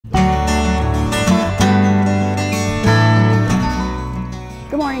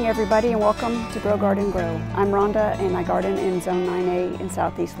everybody, and welcome to Grow Garden Grow. I'm Rhonda and I garden in Zone 9A in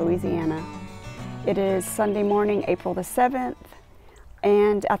Southeast Louisiana. It is Sunday morning, April the 7th,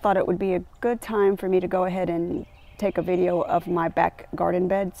 and I thought it would be a good time for me to go ahead and take a video of my back garden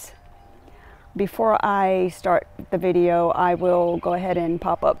beds. Before I start the video, I will go ahead and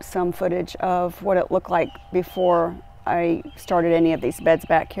pop up some footage of what it looked like before I started any of these beds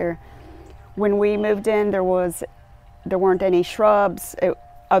back here. When we moved in, there weren't any shrubs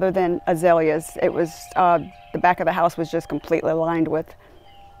other than azaleas. It was the back of the house was just completely lined with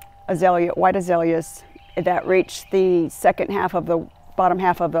white azaleas that reached the bottom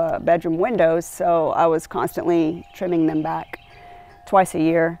half of the bedroom windows. So I was constantly trimming them back twice a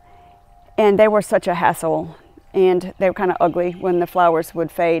year, and they were such a hassle. And they were kind of ugly when the flowers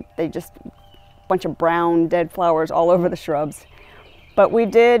would fade. They just a bunch of brown dead flowers all over the shrubs. But we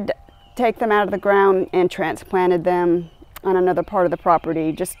did take them out of the ground and transplanted them on another part of the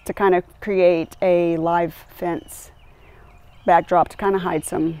property just to kind of create a live fence backdrop to kind of hide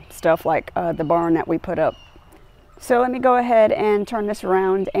some stuff like the barn that we put up. So let me go ahead and turn this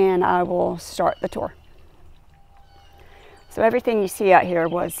around and I will start the tour. So everything you see out here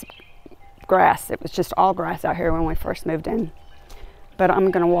was grass. It was just all grass out here when we first moved in. But I'm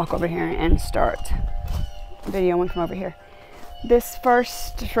going to walk over here and start videoing from over here. This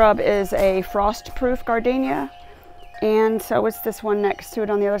first shrub is a frost-proof gardenia, and so is this one next to it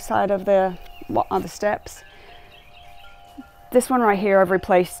on the other side of the steps. This one right here I've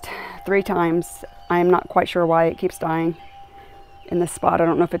replaced 3 times. I am not quite sure why it keeps dying in this spot. I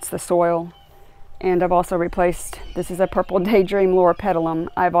don't know if it's the soil. And I've also replaced, this is a purple daydream loropetalum.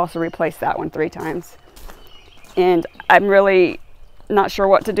 I've also replaced that one 3 times. And I'm really not sure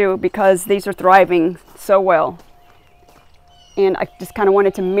what to do because these are thriving so well. And I just kind of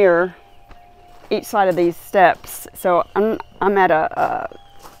wanted to mirror each side of these steps. So I'm at a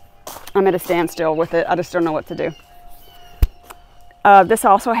standstill with it. I just don't know what to do. This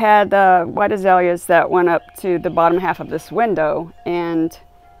also had the white azaleas that went up to the bottom half of this window, and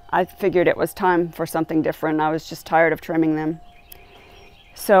I figured it was time for something different. I was just tired of trimming them.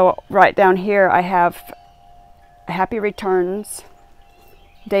 So right down here I have Happy Returns,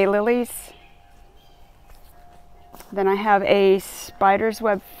 daylilies. Then I have a spider's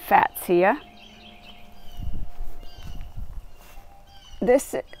web fatsia.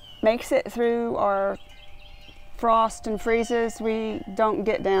 This makes it through our frost and freezes. We don't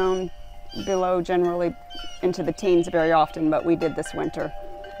get down below generally into the teens very often, but we did this winter.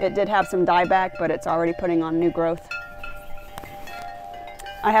 It did have some dieback, but it's already putting on new growth.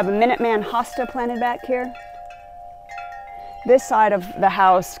 I have a Minuteman hosta planted back here. This side of the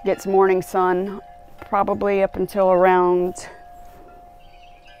house gets morning sun probably up until around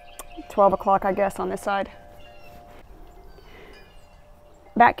 12 o'clock, I guess, on this side.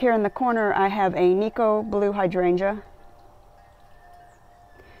 Back here in the corner, I have a Nico blue hydrangea.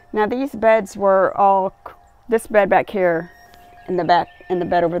 Now these beds were this bed back here in the back and the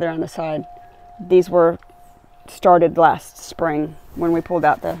bed over there on the side, these were started last spring when we pulled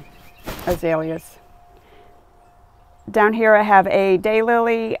out the azaleas. Down here I have a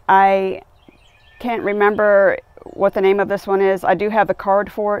daylily. I can't remember what the name of this one is. I do have the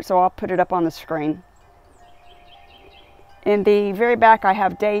card for it, so I'll put it up on the screen. In the very back I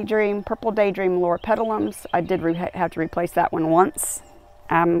have purple daydream loropetalums. I did have to replace that one once.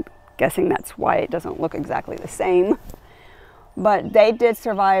 I'm guessing that's why it doesn't look exactly the same. But they did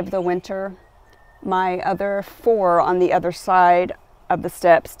survive the winter. My other 4 on the other side of the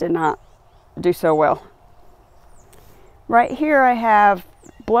steps did not do so well. Right here I have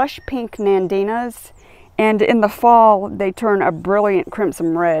blush pink nandinas, and in the fall they turn a brilliant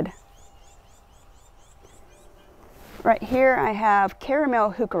crimson red. Right here I have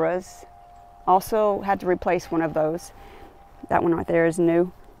caramel heucheras. Also had to replace one of those. That one right there is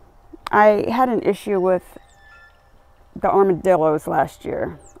new. I had an issue with the armadillos last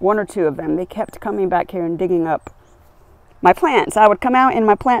year. 1 or 2 of them. They kept coming back here and digging up my plants. I would come out and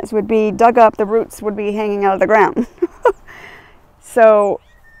my plants would be dug up. The roots would be hanging out of the ground. So,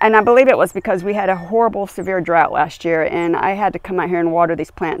 and I believe it was because we had a horrible severe drought last year and I had to come out here and water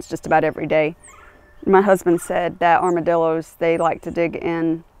these plants just about every day. My husband said that armadillos, they like to dig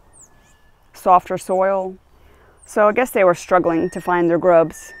in softer soil. So I guess they were struggling to find their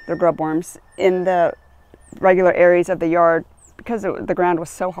grub worms in the regular areas of the yard because the ground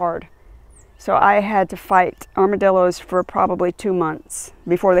was so hard. So I had to fight armadillos for probably 2 months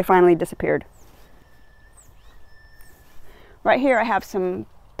before they finally disappeared. Right here I have some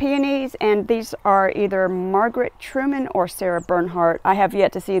peonies, and these are either Margaret Truman or Sarah Bernhardt. I have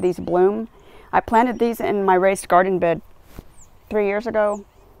yet to see these bloom. I planted these in my raised garden bed 3 years ago,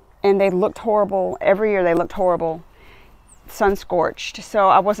 and they looked horrible. Every year they looked horrible, sun scorched. So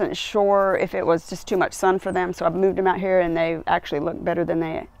I wasn't sure if it was just too much sun for them. So I moved them out here, and they actually look better than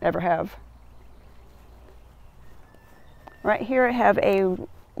they ever have. Right here I have a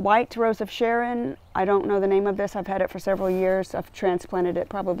white rose of Sharon. I don't know the name of this. I've had it for several years. I've transplanted it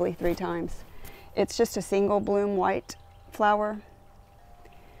probably 3 times. It's just a single bloom white flower.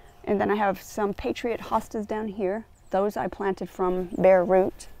 And then I have some Patriot hostas down here. Those I planted from bare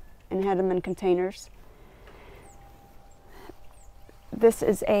root and had them in containers. This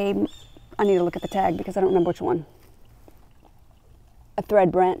is I need to look at the tag because I don't remember which one. A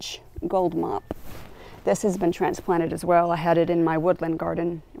thread branch gold mop. This has been transplanted as well. I had it in my woodland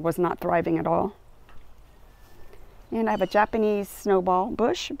garden. It was not thriving at all. And I have a Japanese snowball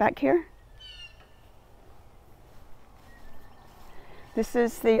bush back here. This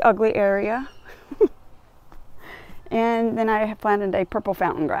is the ugly area. And then I have planted a purple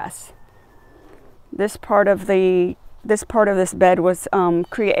fountain grass. This part of this bed was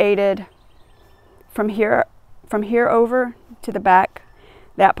created from here over to the back.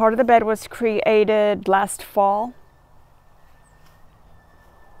 That part of the bed was created last fall.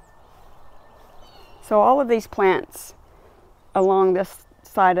 So all of these plants along this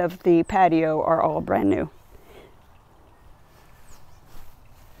side of the patio are all brand new.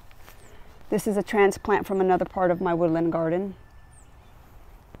 This is a transplant from another part of my woodland garden.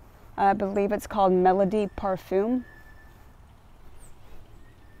 I believe it's called Melody Parfum.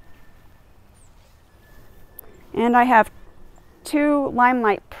 And I have 2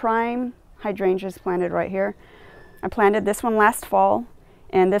 Limelight Prime hydrangeas planted right here. I planted this one last fall,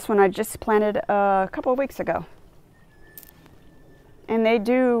 and this one I just planted a couple of weeks ago. And they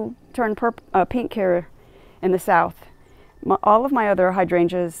do turn pink here in the south. All of my other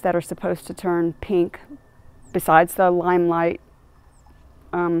hydrangeas that are supposed to turn pink, besides the Limelight,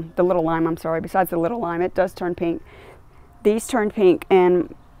 the little lime, I'm sorry, besides the little lime, it does turn pink. These turn pink,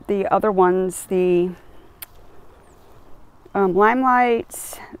 and the other ones, the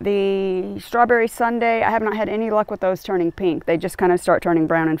Limelights, the Strawberry Sundae, I have not had any luck with those turning pink. They just kind of start turning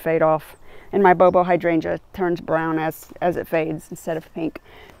brown and fade off. And my Bobo hydrangea turns brown as it fades instead of pink.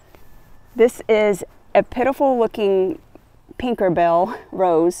 This is a pitiful looking Pinkerbell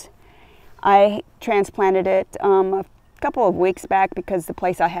rose. I transplanted it a couple of weeks back because the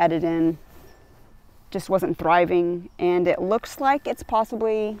place I had it in just wasn't thriving, and it looks like it's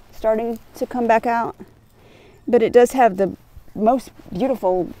possibly starting to come back out. But it does have the most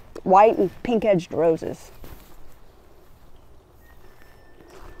beautiful white and pink edged roses.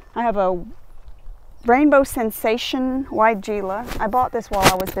 I have a Rainbow Sensation White Gila. I bought this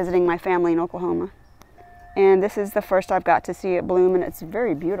while I was visiting my family in Oklahoma. And this is the first I've got to see it bloom, and it's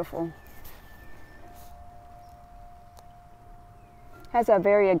very beautiful. Has a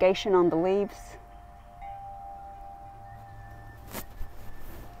variegation on the leaves.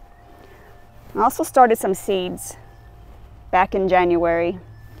 I also started some seeds back in January.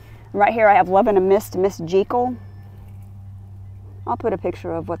 Right here I have Love in a Mist, Miss Jekyll. I'll put a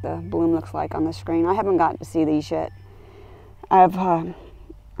picture of what the bloom looks like on the screen. I haven't gotten to see these yet. I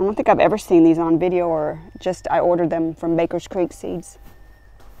don't think I've ever seen these on video, or just I ordered them from Baker's Creek Seeds.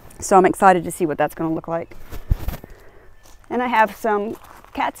 So I'm excited to see what that's going to look like. And I have some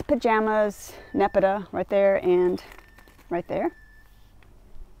Cat's Pajamas Nepeta right there and right there.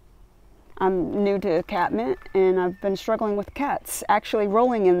 I'm new to catmint, and I've been struggling with cats, actually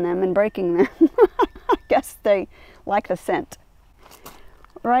rolling in them and breaking them. I guess they like the scent.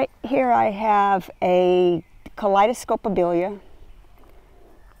 Right here I have a Kaleidoscopabelia.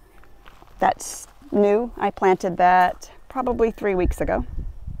 That's new. I planted that probably 3 weeks ago.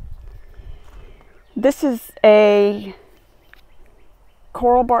 This is a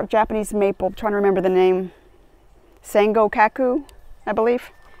coral bark Japanese maple. I'm trying to remember the name. Sango Kaku, I believe.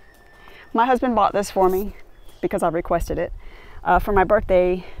 My husband bought this for me because I requested it for my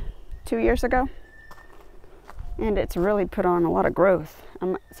birthday 2 years ago. And it's really put on a lot of growth.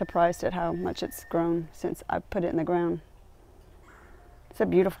 I'm surprised at how much it's grown since I put it in the ground. It's a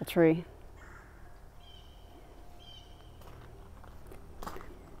beautiful tree.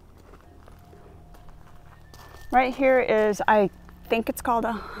 Right here is, I think it's called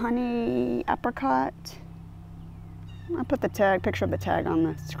a honey apricot. I'll put the picture of the tag on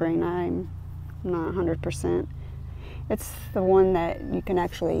the screen. I'm not 100%. It's the one that you can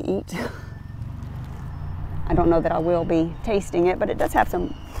actually eat. I don't know that I will be tasting it, but it does have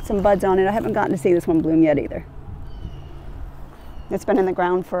some buds on it. I haven't gotten to see this one bloom yet either. It's been in the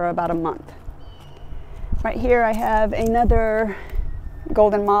ground for about a month. Right here I have another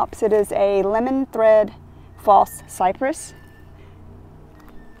golden mops. It is a lemon thread false cypress.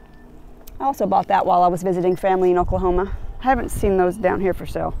 I also bought that while I was visiting family in Oklahoma. I haven't seen those down here for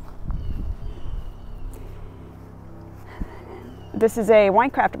sale. This is a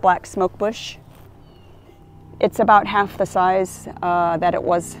Winecraft black smoke bush. It's about half the size that it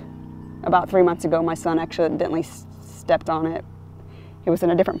was about 3 months ago. My son accidentally stepped on it. It was in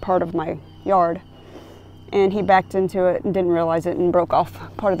a different part of my yard, and he backed into it and didn't realize it and broke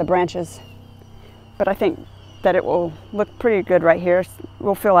off part of the branches. But I think that it will look pretty good right here.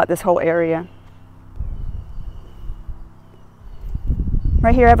 We'll fill out this whole area.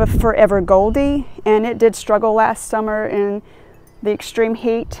 Right here I have a Forever Goldie, and it did struggle last summer in the extreme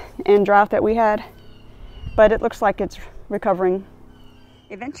heat and drought that we had, but it looks like it's recovering.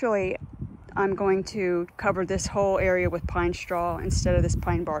 Eventually I'm going to cover this whole area with pine straw instead of this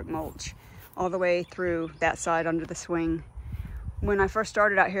pine bark mulch, all the way through that side under the swing. When I first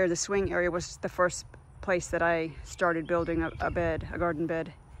started out here, the swing area was the first place that I started building a garden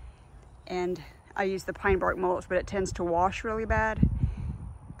bed. And I used the pine bark mulch, but it tends to wash really bad.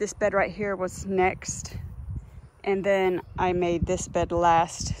 This bed right here was next. And then I made this bed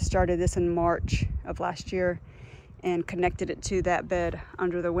last, started this in March of last year and connected it to that bed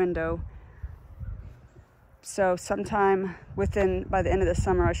under the window. So sometime by the end of the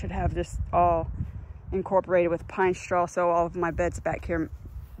summer, I should have this all incorporated with pine straw, so all of my beds back here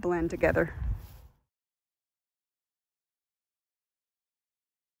blend together.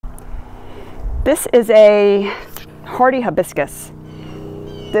 This is a hardy hibiscus.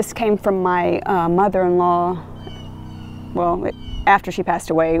 This came from my mother-in-law. Well, after she passed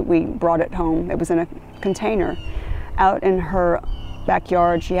away, we brought it home. It was in a container out in her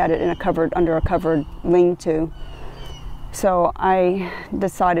backyard. She had it in under a covered lean-to. So I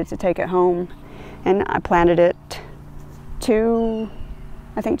decided to take it home, and I planted it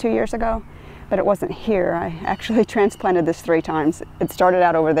I think 2 years ago, but it wasn't here. I actually transplanted this 3 times. It started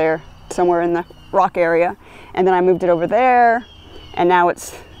out over there, somewhere in the rock area, and then I moved it over there, and now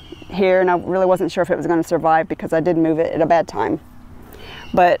it's here, and I really wasn't sure if it was going to survive because I did move it at a bad time.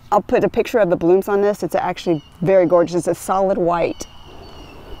 But I'll put a picture of the blooms on this. It's actually very gorgeous. It's a solid white.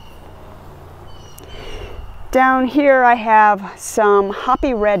 Down here I have some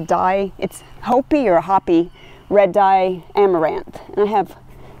hoppy red dye. It's Hopi or hoppy red dye amaranth. And I have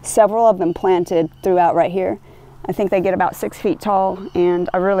several of them planted throughout right here. I think they get about 6 feet tall, and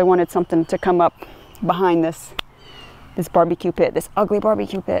I really wanted something to come up behind this barbecue pit, this ugly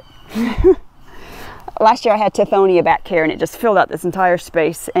barbecue pit. Last year I had Tithonia back here, and it just filled out this entire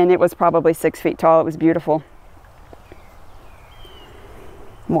space, and it was probably 6 feet tall. It was beautiful.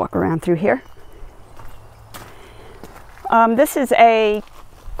 Walk around through here. This is a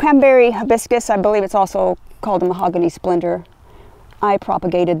cranberry hibiscus. I believe it's also called a mahogany splendor. I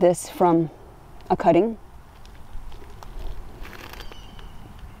propagated this from a cutting.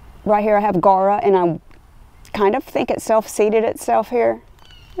 Right here I have Gara, and I kind of think it self-seeded itself here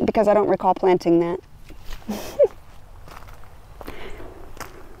because I don't recall planting that.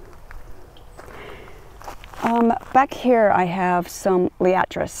 Back here I have some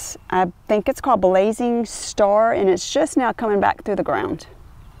liatris. I think it's called Blazing Star, and it's just now coming back through the ground.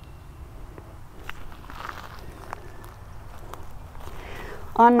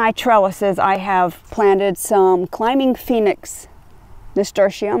 On my trellises I have planted some Climbing Phoenix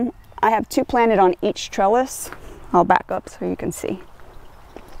nasturtium. I have 2 planted on each trellis. I'll back up so you can see.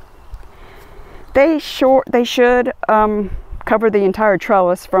 They should cover the entire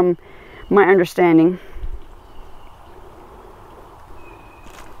trellis from my understanding.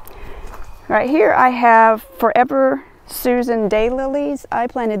 Right here I have Forever Susan daylilies. I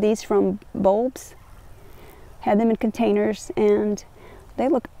planted these from bulbs, had them in containers, and they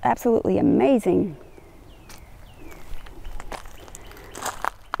look absolutely amazing.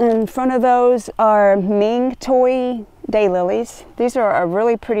 In front of those are Ming Toy daylilies. These are a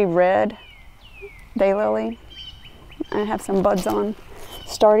really pretty red daylily. I have some buds on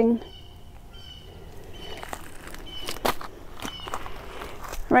starting.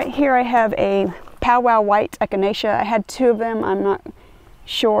 Right here I have a powwow white echinacea. I had 2 of them. I'm not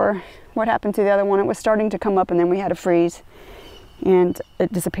sure what happened to the other one. It was starting to come up, and then we had a freeze and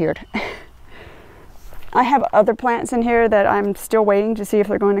it disappeared. I have other plants in here that I'm still waiting to see if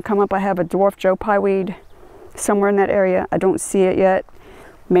they're going to come up. I have a dwarf Joe Pye weed somewhere in that area. I don't see it yet.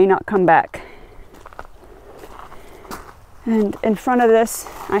 May not come back. And in front of this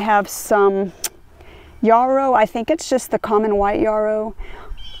I have some yarrow. I think it's just the common white yarrow.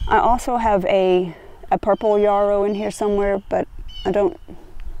 I also have a purple yarrow in here somewhere, but I don't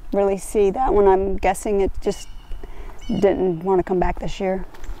really see that one. I'm guessing it just didn't want to come back this year.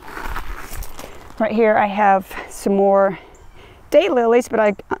 Right here I have some more daylilies, but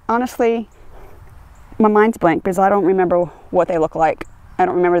honestly, my mind's blank because I don't remember what they look like. I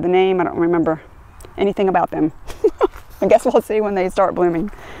don't remember the name. I don't remember anything about them. I guess we'll see when they start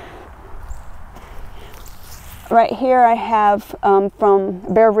blooming. Right here I have from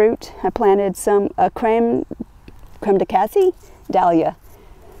bare root, I planted some creme de cassis dahlia.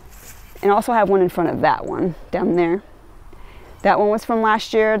 And I also have one in front of that one down there. That one was from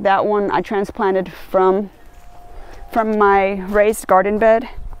last year. That one I transplanted from my raised garden bed.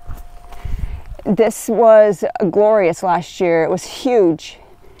 This was glorious last year. It was huge.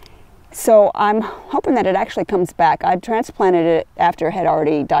 So I'm hoping that it actually comes back. I transplanted it after it had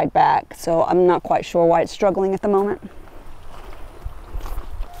already died back, so I'm not quite sure why it's struggling at the moment.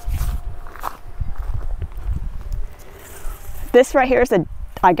 This right here is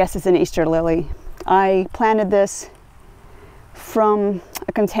I guess it's an Easter lily. I planted this from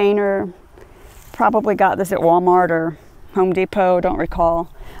a container. Probably got this at Walmart or Home Depot, don't recall.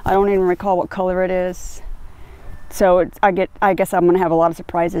 I don't even recall what color it is. So I guess I'm gonna have a lot of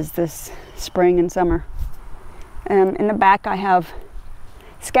surprises this spring and summer. In the back I have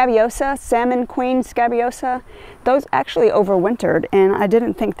scabiosa, salmon queen scabiosa. Those actually overwintered, and I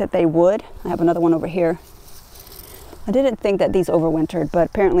didn't think that they would. I have another one over here. I didn't think that these overwintered, but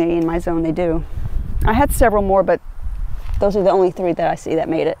apparently in my zone they do. I had several more, but those are the only 3 that I see that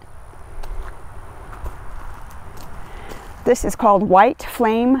made it. This is called White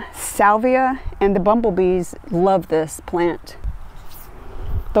Flame Salvia, and the bumblebees love this plant.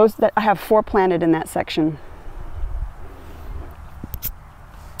 Those that I have 4 planted in that section.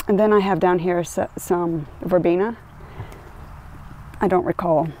 And then I have down here some verbena. I don't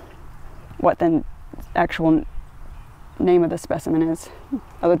recall what the actual name of the specimen is,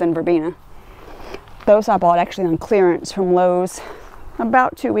 other than verbena. Those I bought actually on clearance from Lowe's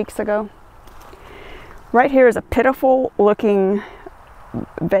about 2 weeks ago. Right here is a pitiful looking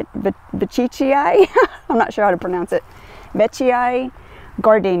Veitchii. I'm not sure how to pronounce it. Veitchii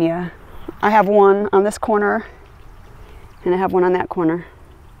gardenia. I have one on this corner and I have one on that corner.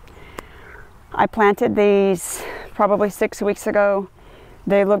 I planted these probably 6 weeks ago.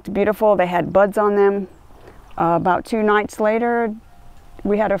 They looked beautiful. They had buds on them. About 2 nights later,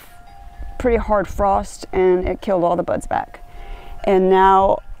 we had a pretty hard frost and it killed all the buds back. And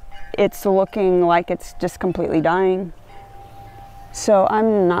now it's looking like it's just completely dying. So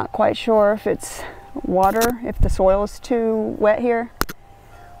I'm not quite sure if it's water, if the soil is too wet here,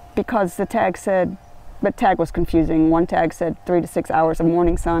 because the tag was confusing. One tag said 3 to 6 hours of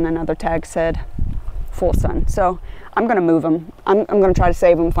morning sun, another tag said full sun. So I'm gonna move them. I'm gonna try to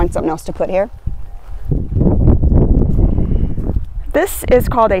save them, find something else to put here. This is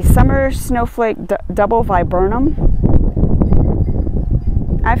called a summer snowflake double viburnum.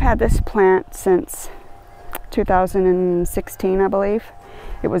 I've had this plant since 2016, I believe.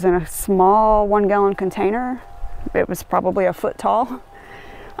 It was in a small 1-gallon container. It was probably a foot tall.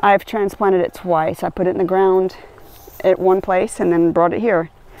 I've transplanted it twice. I put it in the ground at one place and then brought it here.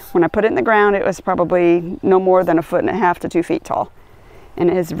 When I put it in the ground, it was probably no more than 1.5 to 2 feet tall. And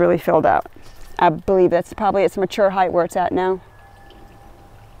it has really filled out. I believe that's probably its mature height where it's at now.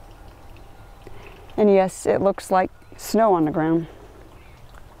 And yes, it looks like snow on the ground.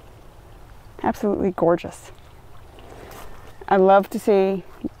 Absolutely gorgeous. I love to see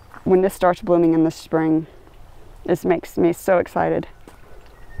when this starts blooming in the spring. This makes me so excited.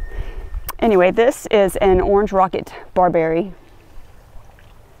 Anyway, this is an orange rocket barberry.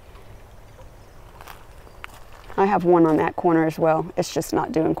 I have one on that corner as well. It's just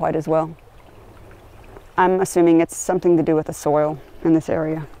not doing quite as well. I'm assuming it's something to do with the soil in this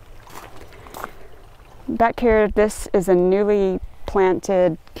area. Back here, this is a newly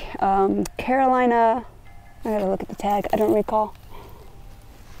planted Carolina, I gotta look at the tag, I don't recall.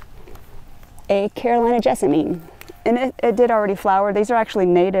 A Carolina jessamine. And it did already flower. These are actually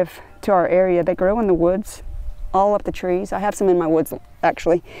native to our area. They grow in the woods, all up the trees. I have some in my woods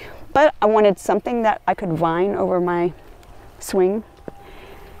actually. But I wanted something that I could vine over my swing.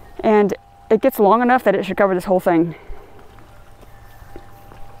 And it gets long enough that it should cover this whole thing.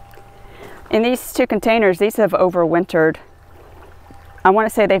 In these 2 containers, these have overwintered. I want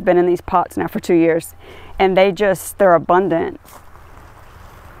to say they've been in these pots now for 2 years, and they're abundant.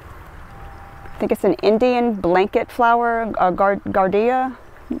 I think it's an Indian blanket flower, Giardia.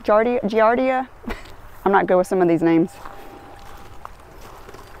 I'm not good with some of these names.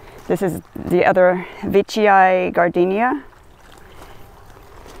 This is the other Veitchii gardenia.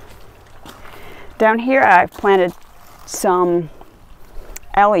 Down here I've planted some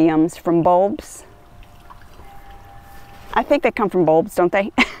alliums from bulbs. I think they come from bulbs, don't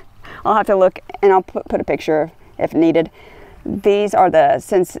they? I'll have to look and I'll put a picture if needed. These are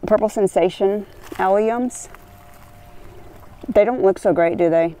the Purple Sensation alliums. They don't look so great, do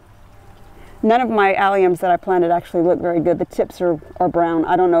they? None of my alliums that I planted actually look very good. The tips are brown.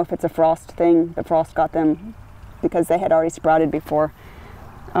 I don't know if it's a frost thing. The frost got them because they had already sprouted before.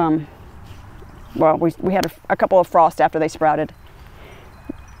 Well, we had a couple of frosts after they sprouted.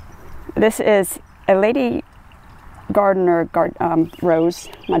 This is a lady gardener rose.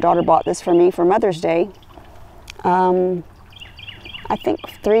 My daughter bought this for me for Mother's Day. I think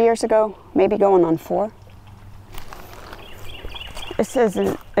 3 years ago, maybe going on 4. This has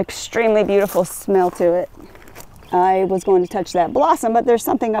an extremely beautiful smell to it. I was going to touch that blossom, but there's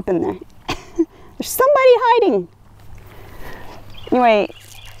something up in there. There's somebody hiding. Anyway,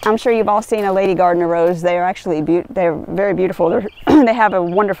 I'm sure you've all seen a lady gardener rose. They are actually they're very beautiful. They have a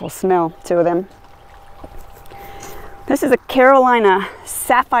wonderful smell to them. This is a Carolina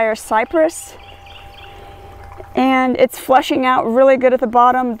sapphire cypress, and it's flushing out really good at the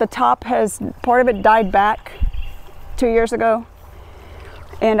bottom. The top has, part of it died back 2 years ago.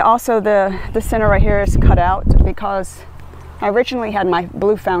 And also the center right here is cut out because I originally had my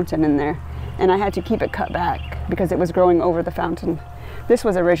blue fountain in there and I had to keep it cut back because it was growing over the fountain. This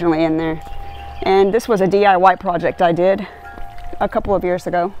was originally in there. And this was a DIY project I did a couple of years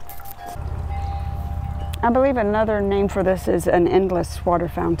ago. I believe another name for this is an endless water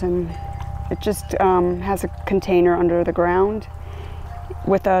fountain. It just has a container under the ground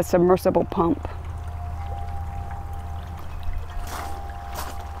with a submersible pump.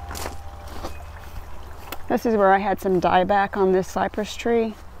 This is where I had some dieback on this cypress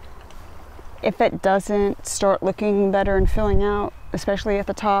tree. If it doesn't start looking better and filling out, especially at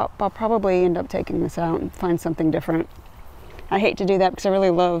the top, I'll probably end up taking this out and find something different. I hate to do that because I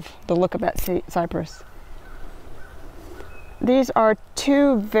really love the look of that cypress. These are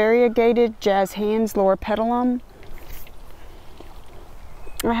 2 variegated jazz hands, loropetalum.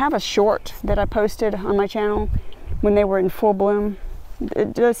 I have a short that I posted on my channel when they were in full bloom.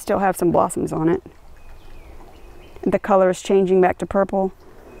 It does still have some blossoms on it. The color is changing back to purple.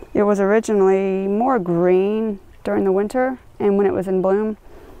 It was originally more green during the winter and when it was in bloom,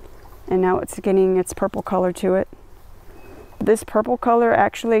 and now it's getting its purple color to it. This purple color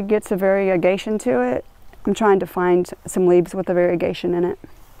actually gets a variegation to it. I'm trying to find some leaves with a variegation in it.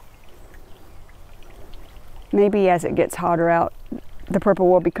 Maybe as it gets hotter out, the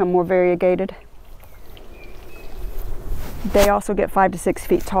purple will become more variegated. They also get 5 to 6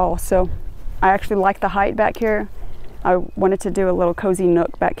 feet tall, so I actually like the height back here. I wanted to do a little cozy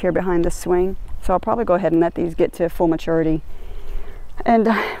nook back here behind the swing, so I'll probably go ahead and let these get to full maturity. And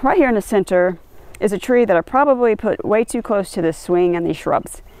right here in the center is a tree that I probably put way too close to this swing and these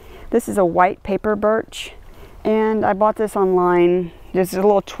shrubs. This is a white paper birch, and I bought this online. There's a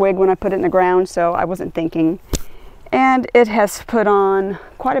little twig when I put it in the ground, so I wasn't thinking. And it has put on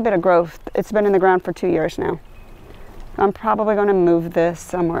quite a bit of growth. It's been in the ground for 2 years now. I'm probably going to move this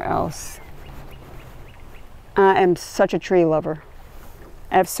somewhere else. I am such a tree lover.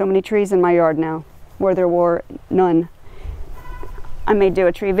 I have so many trees in my yard now where there were none. I may do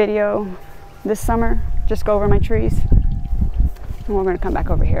a tree video this summer, just go over my trees. And we're going to come back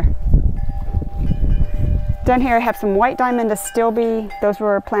over here. Down here I have some white diamond astilbe. Those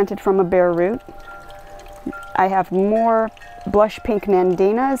were planted from a bare root. I have more blush pink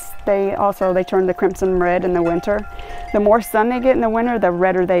nandinas. They turn the crimson red in the winter. The more sun they get in the winter, the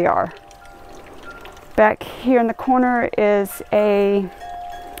redder they are. Back here in the corner is a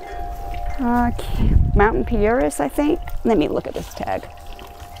mountain pieris, I think. Let me look at this tag.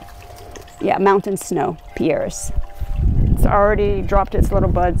 Yeah, mountain snow pieris. It's already dropped its little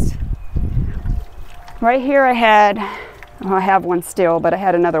buds. Right here I have one still, but I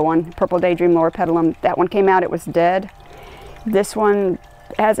had another one, Purple Daydream loropetalum. That one came out, it was dead. This one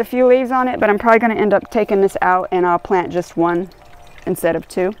has a few leaves on it, but I'm probably going to end up taking this out and I'll plant just one instead of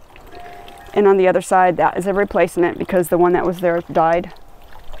 2. And on the other side, that is a replacement because the one that was there died.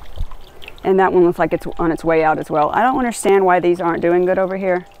 And that one looks like it's on its way out as well. I don't understand why these aren't doing good over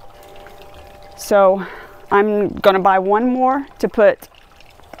here. So I'm going to buy one more to put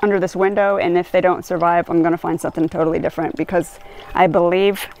under this window, and if they don't survive, I'm going to find something totally different because I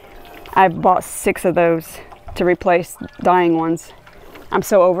believe I've bought 6 of those to replace dying ones. I'm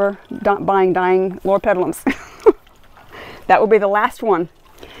so over buying dying loropetalums. That will be the last one.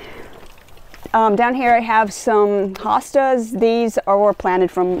 Down here I have some hostas. These were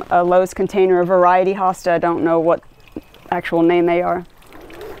planted from a Lowe's container, a variety hosta. I don't know what actual name they are.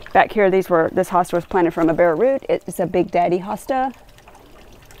 Back here, this hosta was planted from a bare root. It's a Big Daddy hosta.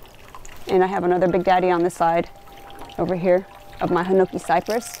 And I have another Big Daddy on this side over here of my Hinoki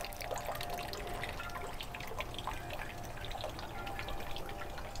cypress.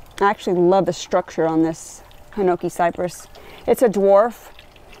 I actually love the structure on this Hinoki cypress. It's a dwarf,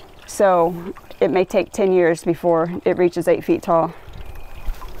 so it may take 10 years before it reaches 8 feet tall.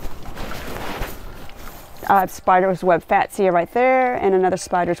 I have spider's web fatsia right there, and another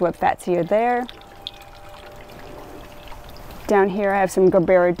spider's web fatsia there. Down here I have some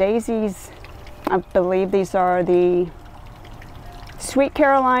Gerbera daisies. I believe these are the Sweet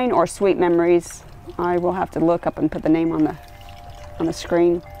Caroline or Sweet Memories. I will have to look up and put the name on the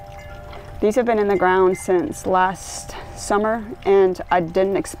screen. These have been in the ground since last summer, and I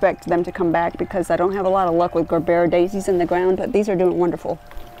didn't expect them to come back because I don't have a lot of luck with Gerbera daisies in the ground, but these are doing wonderful.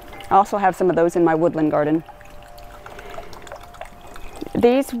 I also have some of those in my woodland garden.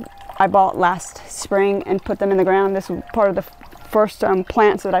 These I bought last spring and put them in the ground. This was part of the first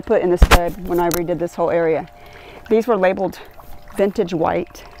plants that I put in this bed when I redid this whole area. These were labeled vintage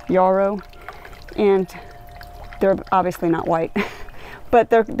white yarrow, and they're obviously not white, but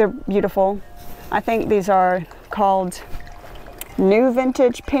they're beautiful. I think these are called new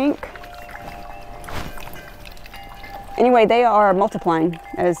vintage pink. Anyway, they are multiplying,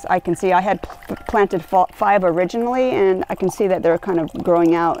 as I can see. I had planted 5 originally, and I can see that they're kind of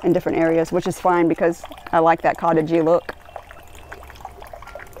growing out in different areas, which is fine because I like that cottagey look.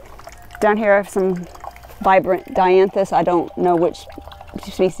 Down here I have some vibrant dianthus. I don't know which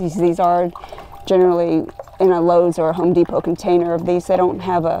species these are. Generally in a Lowe's or a Home Depot container of these. They don't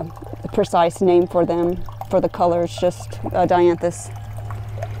have a precise name for them, for the colors, just dianthus.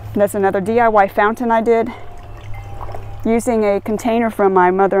 That's another DIY fountain I did using a container from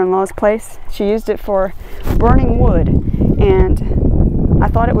my mother-in-law's place. She used it for burning wood, and I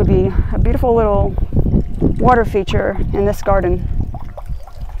thought it would be a beautiful little water feature in this garden.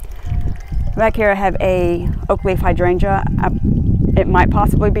 Back here I have a oak leaf hydrangea. It might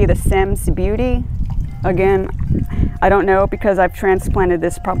possibly be the Sims Beauty. Again, I don't know because I've transplanted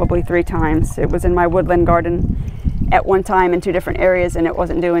this probably 3 times. It was in my woodland garden at one time in 2 different areas, and it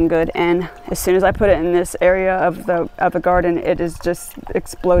wasn't doing good, and as soon as I put it in this area of the garden, it has just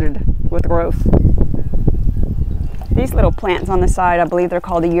exploded with growth. These little plants on the side, I believe they're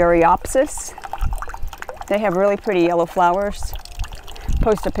called the Euryopsis. They have really pretty yellow flowers.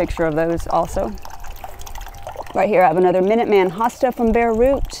 Post a picture of those also. Right here I have another Minuteman hosta from bare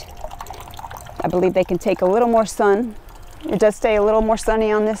root. I believe they can take a little more sun. It does stay a little more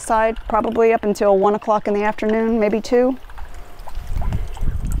sunny on this side, probably up until 1 o'clock in the afternoon, maybe 2.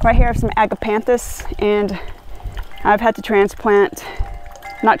 Right here I have some agapanthus, and I've had to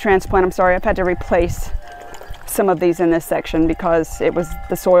I've had to replace some of these in this section because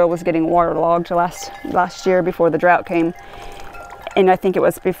the soil was getting waterlogged last year before the drought came. And I think it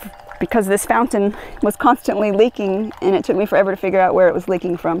was because this fountain was constantly leaking, and it took me forever to figure out where it was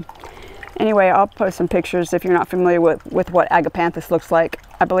leaking from. Anyway, I'll post some pictures if you're not familiar with what agapanthus looks like.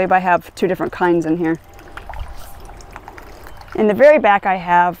 I believe I have 2 different kinds in here. In the very back I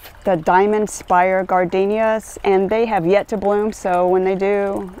have the diamond spire gardenias, and they have yet to bloom, so when they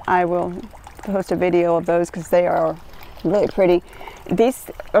do, I will post a video of those because they are really pretty. These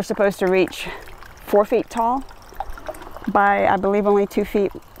are supposed to reach 4 feet tall by, I believe, only 2 to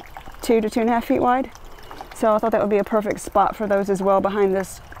 2.5 feet wide. So I thought that would be a perfect spot for those as well, behind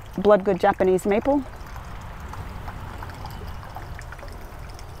this bloodgood Japanese maple.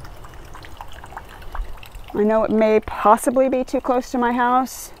 I know it may possibly be too close to my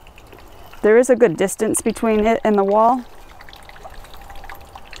house. There is a good distance between it and the wall.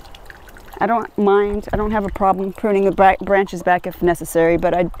 I don't mind. I don't have a problem pruning the branches back if necessary,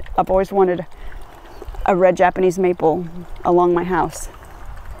 but I've always wanted a red Japanese maple along my house.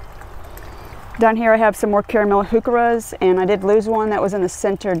 Down here I have some more caramel heucheras, and I did lose one that was in the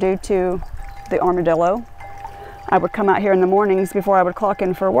center due to the armadillo. I would come out here in the mornings before I would clock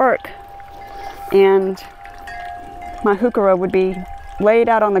in for work, and my heuchera would be laid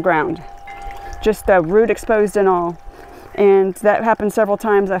out on the ground, just the root exposed and all. And that happened several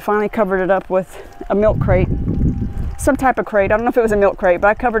times. I finally covered it up with a milk crate, some type of crate. I don't know if it was a milk crate, but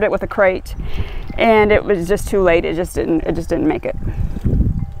I covered it with a crate, and it was just too late. It just didn't make it.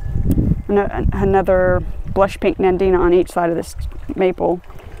 Another blush pink Nandina on each side of this maple.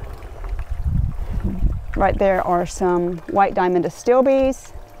 Right there are some white diamond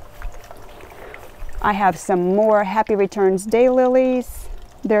astilbes. I have some more Happy Returns daylilies.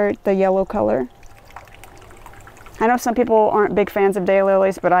 They're the yellow color. I know some people aren't big fans of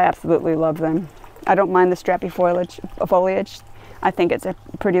daylilies, but I absolutely love them. I don't mind the strappy foliage. I think it's a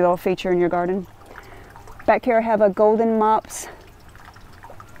pretty little feature in your garden. Back here I have a golden mops.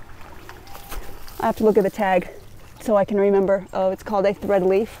 I have to look at the tag so I can remember. Oh, it's called a thread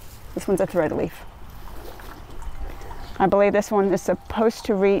leaf. This one's a thread leaf. I believe this one is supposed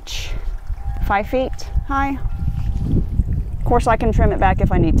to reach 5 feet high. Of course, I can trim it back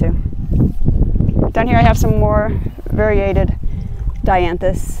if I need to. Down here I have some more variegated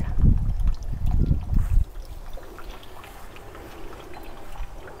dianthus.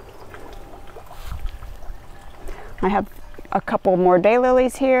 I have a couple more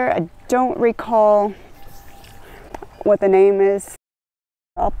daylilies here. I don't recall what the name is.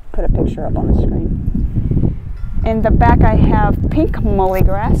 I'll put a picture up on the screen. In the back I have pink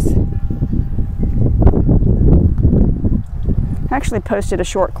mullygrass. I actually posted a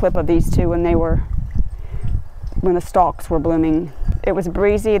short clip of these two when the stalks were blooming. It was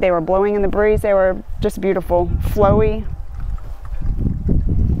breezy, they were blowing in the breeze, they were just beautiful, flowy.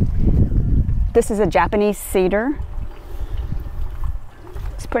 This is a Japanese cedar.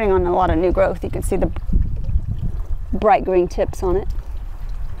 It's putting on a lot of new growth. You can see the bright green tips on it.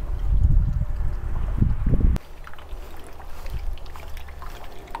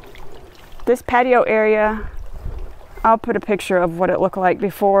 This patio area, I'll put a picture of what it looked like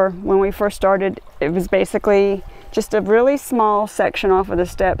before. When we first started, it was basically just a really small section off of the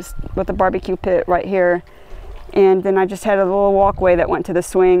steps with a barbecue pit right here. And then I just had a little walkway that went to the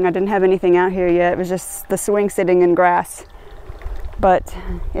swing. I didn't have anything out here yet. It was just the swing sitting in grass. But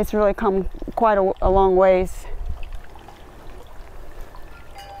it's really come quite a long ways.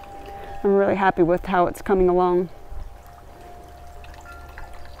 I'm really happy with how it's coming along.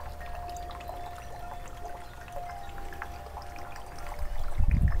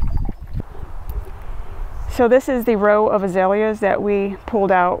 So this is the row of azaleas that we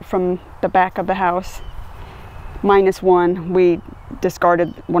pulled out from the back of the house. Minus one, we discarded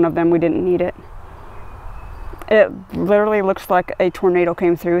one of them, we didn't need it. It literally looks like a tornado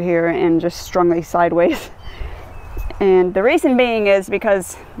came through here and just strung these sideways. And the reason being is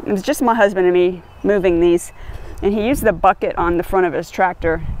because it was just my husband and me moving these, and he used the bucket on the front of his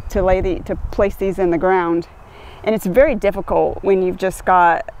tractor to place these in the ground. And it's very difficult when you've just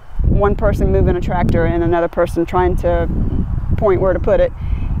got one person moving a tractor and another person trying to point where to put it,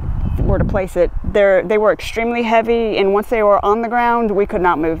 where to place it. They were extremely heavy, and once they were on the ground, we could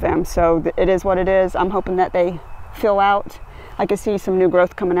not move them. So it is what it is. I'm hoping that they fill out. I can see some new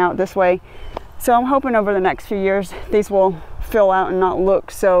growth coming out this way. So I'm hoping over the next few years, these will fill out and not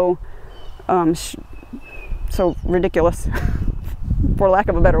look so ridiculous, for lack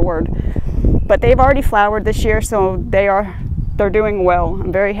of a better word. But they've already flowered this year, so they're doing well.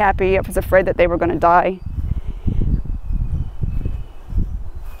 I'm very happy. I was afraid that they were going to die.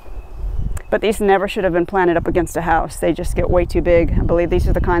 But these never should have been planted up against a house. They just get way too big. I believe these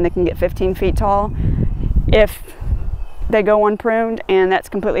are the kind that can get 15 feet tall if they go unpruned, and that's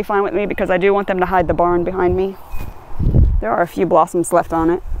completely fine with me because I do want them to hide the barn behind me. There are a few blossoms left on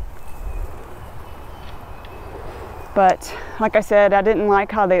it. But like I said, I didn't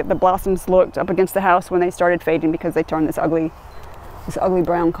like how the blossoms looked up against the house when they started fading because they turned this ugly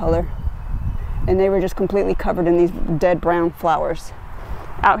brown color. And they were just completely covered in these dead brown flowers.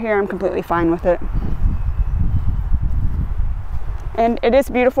 Out here, I'm completely fine with it. And it is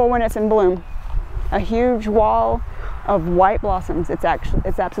beautiful when it's in bloom. A huge wall of white blossoms. It's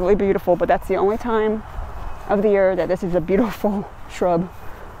absolutely beautiful, but that's the only time of the year that this is a beautiful shrub,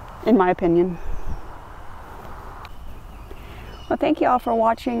 in my opinion. Well, thank you all for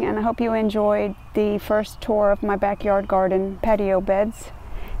watching, and I hope you enjoyed the first tour of my backyard garden patio beds.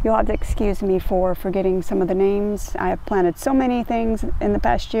 You'll have to excuse me for forgetting some of the names. I have planted so many things in the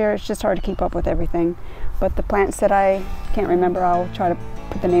past year, it's just hard to keep up with everything. But the plants that I can't remember, I'll try to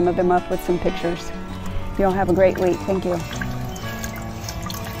put the name of them up with some pictures. You all have a great week. Thank you.